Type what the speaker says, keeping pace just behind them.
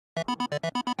Hey,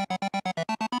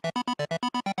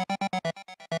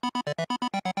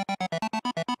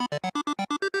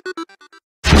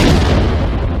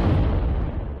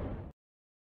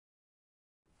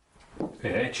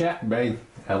 check me.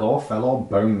 Hello fellow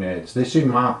bone nerds. This is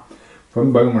Matt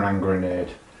from Boomerang Grenade.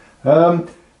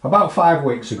 About 5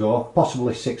 weeks ago,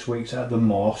 possibly 6 weeks at the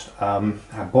most,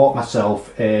 I bought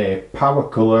myself a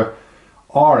PowerColor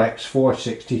RX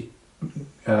 460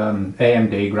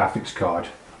 AMD graphics card.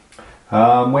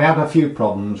 We had a few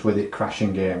problems with it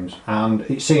crashing games, and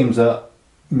it seems that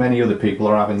many other people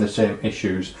are having the same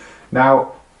issues.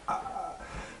 Now,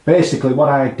 basically what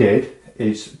I did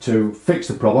is to fix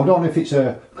the problem. I don't know if it's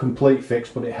a complete fix,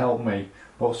 but it helped me.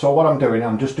 But so what I'm doing,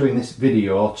 I'm just doing this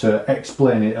video to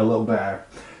explain it a little better.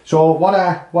 So what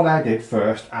I did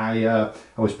first, I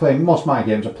was playing most of my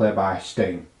games I play by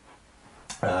Steam.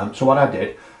 So what I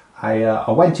did, I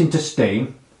went into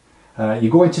Steam.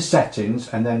 You go into settings,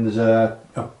 and then there's a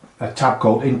tab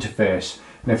called interface.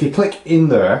 And if you click in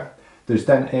there, there's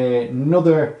then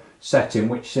another setting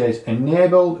which says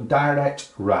enable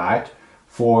direct write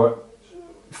for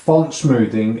font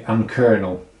smoothing and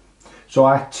kernel. So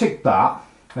I ticked that,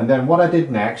 and then what I did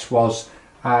next was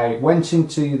I went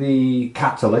into the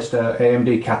Catalyst,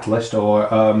 AMD Catalyst, or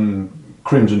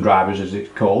Crimson Drivers as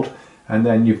it's called, and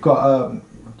then you've got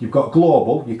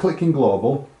global. You click in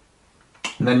global,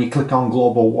 and then you click on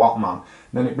global Wattman.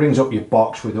 Then it brings up your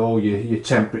box with all your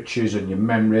temperatures and your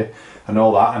memory and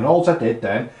all that. And all I did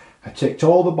then, I ticked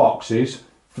all the boxes.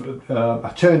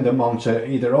 I turned them onto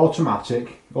either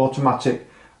automatic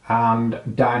and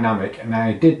dynamic, and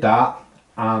I did that,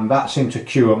 and that seemed to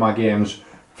cure my games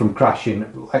from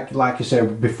crashing. Like I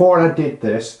said, before I did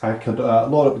this, I could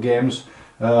load up the games.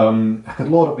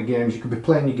 You could be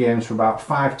playing your games for about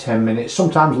 5-10 minutes,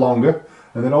 sometimes longer,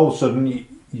 and then all of a sudden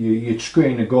your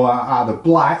screen would go either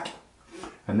black,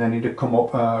 and then it'd come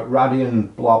up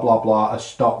Radeon blah blah blah has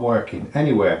stopped working.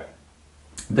 Anyway,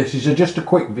 this is just a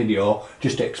quick video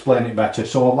just to explain it better.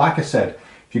 So like I said,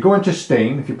 if you go into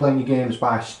Steam, if you're playing your games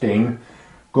by Steam,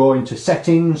 go into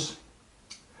settings,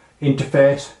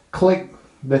 interface, click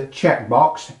the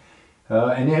checkbox,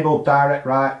 enable direct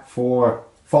write for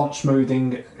font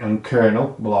smoothing and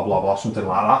kernel, blah blah blah, something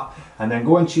like that, and then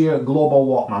go into your global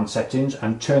Wattman settings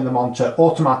and turn them on to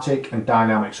automatic and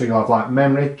dynamic. So you'll have like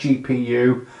memory,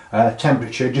 GPU,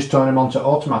 temperature, just turn them on to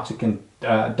automatic and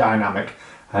dynamic,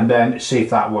 and then see if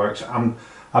that works. I'm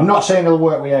not saying it'll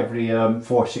work with every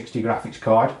 460 graphics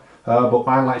card, but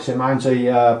mine, like I say, mine's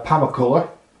a PowerColor,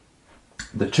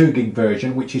 the 2 gig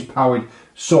version, which is powered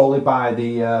solely by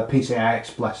the PCI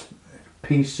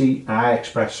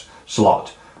Express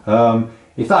slot.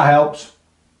 If that helps,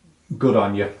 good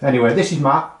on you. Anyway, this is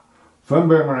Matt from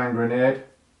Boomerang Grenade.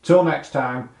 Till next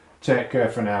time, take care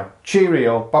for now.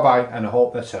 Cheerio, bye bye, and I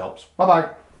hope this helps. Bye bye.